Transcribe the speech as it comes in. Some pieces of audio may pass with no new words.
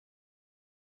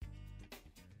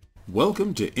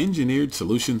Welcome to Engineered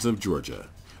Solutions of Georgia,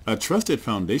 a trusted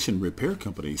foundation repair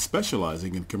company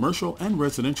specializing in commercial and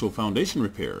residential foundation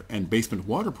repair and basement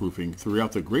waterproofing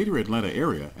throughout the greater Atlanta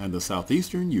area and the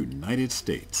southeastern United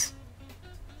States.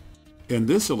 In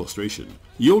this illustration,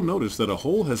 you'll notice that a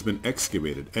hole has been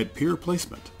excavated at pier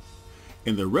placement.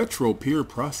 In the retro pier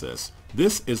process,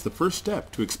 this is the first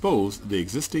step to expose the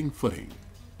existing footing.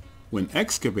 When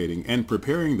excavating and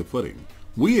preparing the footing,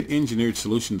 we at Engineered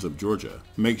Solutions of Georgia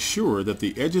make sure that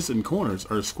the edges and corners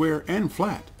are square and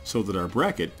flat so that our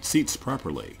bracket seats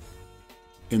properly.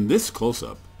 In this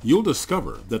close-up, you'll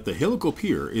discover that the helical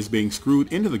pier is being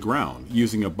screwed into the ground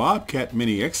using a Bobcat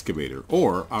mini excavator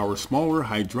or our smaller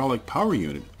hydraulic power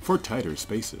unit for tighter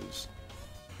spaces.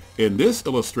 In this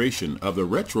illustration of the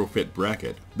retrofit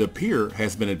bracket, the pier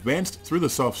has been advanced through the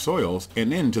soft soils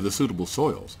and into the suitable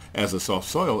soils, as the soft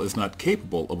soil is not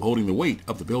capable of holding the weight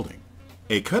of the building.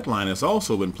 A cut line has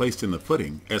also been placed in the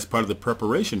footing as part of the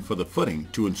preparation for the footing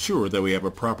to ensure that we have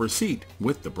a proper seat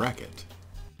with the bracket.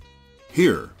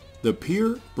 Here, the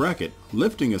pier, bracket,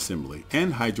 lifting assembly,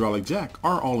 and hydraulic jack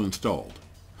are all installed.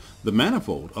 The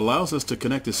manifold allows us to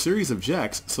connect a series of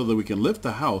jacks so that we can lift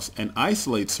the house and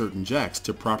isolate certain jacks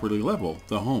to properly level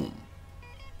the home.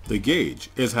 The gauge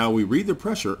is how we read the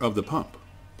pressure of the pump,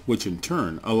 which in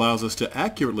turn allows us to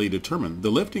accurately determine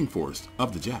the lifting force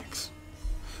of the jacks.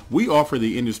 We offer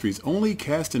the industry's only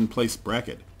cast-in-place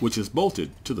bracket, which is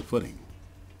bolted to the footing.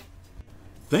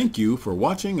 Thank you for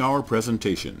watching our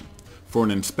presentation. For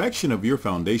an inspection of your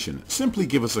foundation, simply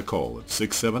give us a call at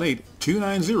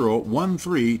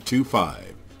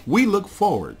 678-290-1325. We look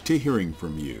forward to hearing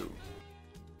from you.